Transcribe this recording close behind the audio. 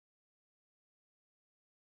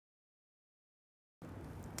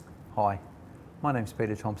Hi, my name's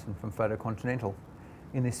Peter Thompson from Photocontinental.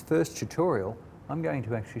 In this first tutorial, I'm going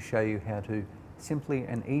to actually show you how to simply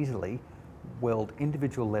and easily weld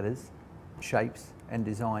individual letters, shapes and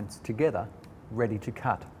designs together, ready to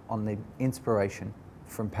cut on the inspiration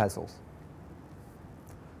from Pazzles.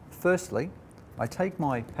 Firstly, I take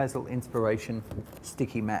my Pazzle Inspiration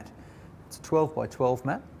sticky mat. It's a 12 by 12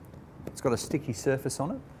 mat. It's got a sticky surface on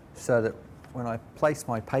it so that when I place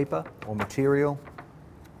my paper or material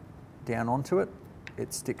down onto it,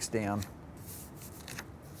 it sticks down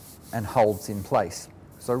and holds in place.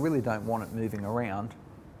 So I really don't want it moving around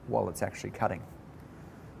while it's actually cutting.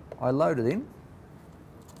 I load it in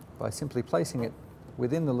by simply placing it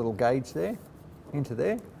within the little gauge there, into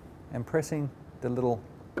there, and pressing the little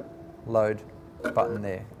load button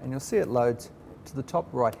there. And you'll see it loads to the top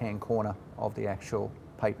right hand corner of the actual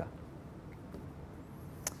paper.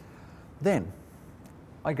 Then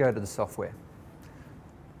I go to the software.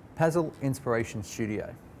 Pazzle Inspiration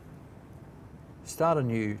Studio. Start a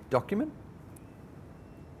new document,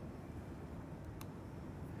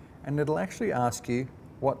 and it'll actually ask you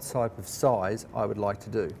what type of size I would like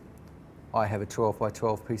to do. I have a 12 by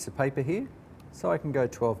 12 piece of paper here, so I can go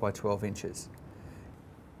 12 by 12 inches.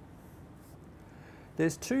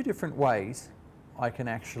 There's two different ways I can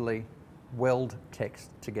actually weld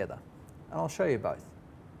text together, and I'll show you both.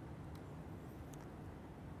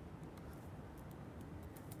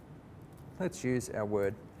 Let's use our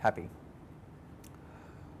word happy.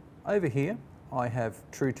 Over here I have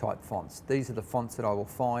true type fonts. These are the fonts that I will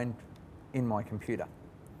find in my computer.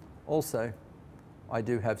 Also, I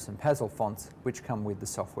do have some Pazzle fonts which come with the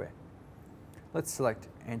software. Let's select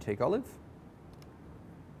Antique Olive.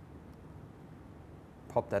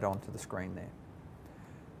 Pop that onto the screen there.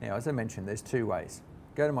 Now, as I mentioned, there's two ways.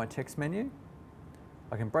 Go to my text menu.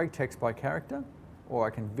 I can break text by character, or I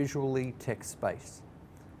can visually text space.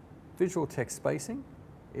 Visual text spacing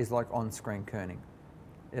is like on-screen kerning.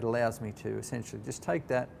 It allows me to essentially just take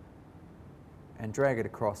that and drag it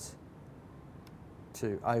across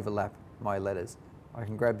to overlap my letters. I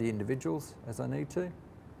can grab the individuals as I need to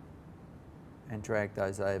and drag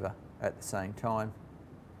those over at the same time.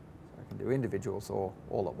 So I can do individuals or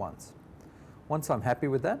all at once. Once I'm happy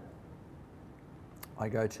with that, I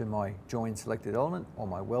go to my join selected element or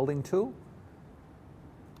my welding tool,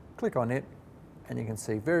 click on it, and you can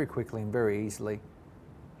see very quickly and very easily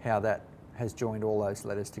how that has joined all those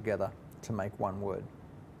letters together to make one word.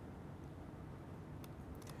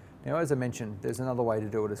 Now, as I mentioned, there's another way to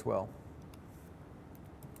do it as well.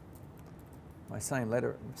 My same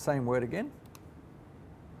letter, same word again.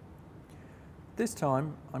 This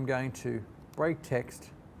time I'm going to break text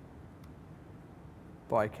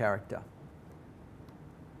by character.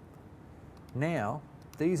 Now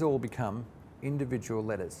these all become individual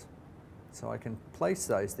letters. So I can place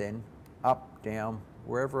those then up, down,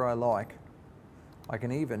 wherever I like. I can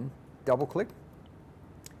even double click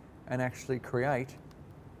and actually create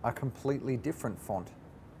a completely different font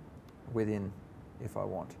within if I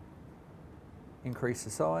want. Increase the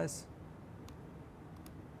size,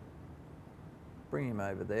 bring him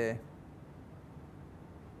over there.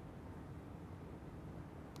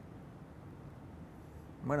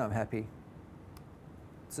 When I'm happy,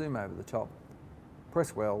 zoom over the top,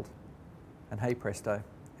 press weld, and hey presto,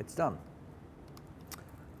 it's done.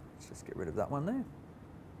 Let's just get rid of that one there.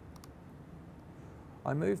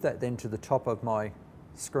 I move that then to the top of my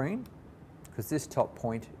screen because this top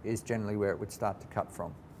point is generally where it would start to cut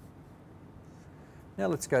from. Now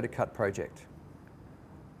let's go to Cut Project.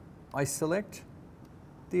 I select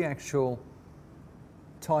the actual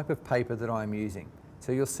type of paper that I'm using.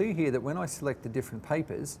 So you'll see here that when I select the different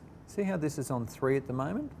papers, see how this is on 3 at the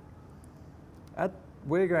moment?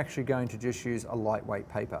 We're actually going to just use a lightweight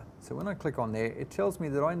paper. So when I click on there, it tells me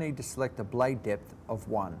that I need to select a blade depth of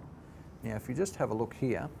 1. Now if you just have a look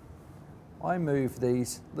here, I move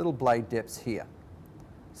these little blade depths here.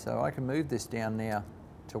 So I can move this down now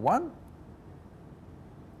to 1,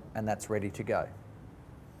 and that's ready to go.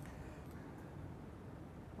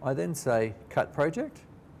 I then say Cut Project.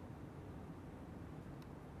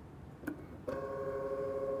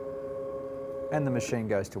 And the machine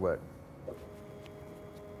goes to work.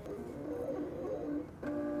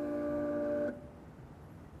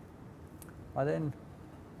 I then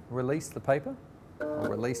release the paper, or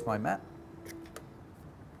release my mat,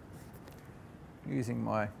 using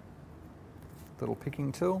my little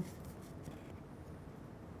picking tool.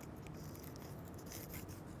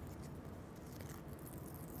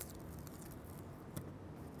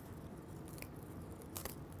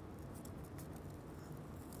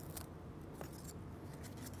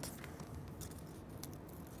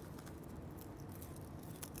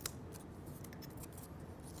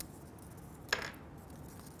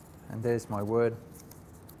 And there's my word,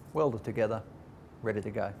 welded together, ready to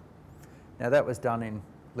go. Now that was done in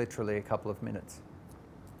literally a couple of minutes.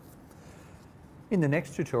 In the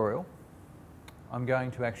next tutorial, I'm going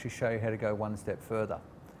to actually show you how to go one step further.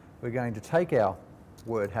 We're going to take our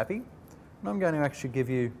word happy, and I'm going to actually give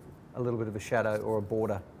you a little bit of a shadow or a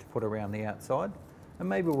border to put around the outside, and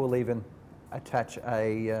maybe we'll even attach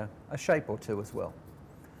a shape or two as well.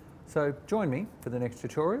 So join me for the next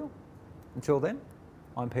tutorial. Until then,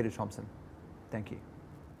 I'm Peter Thompson. Thank you.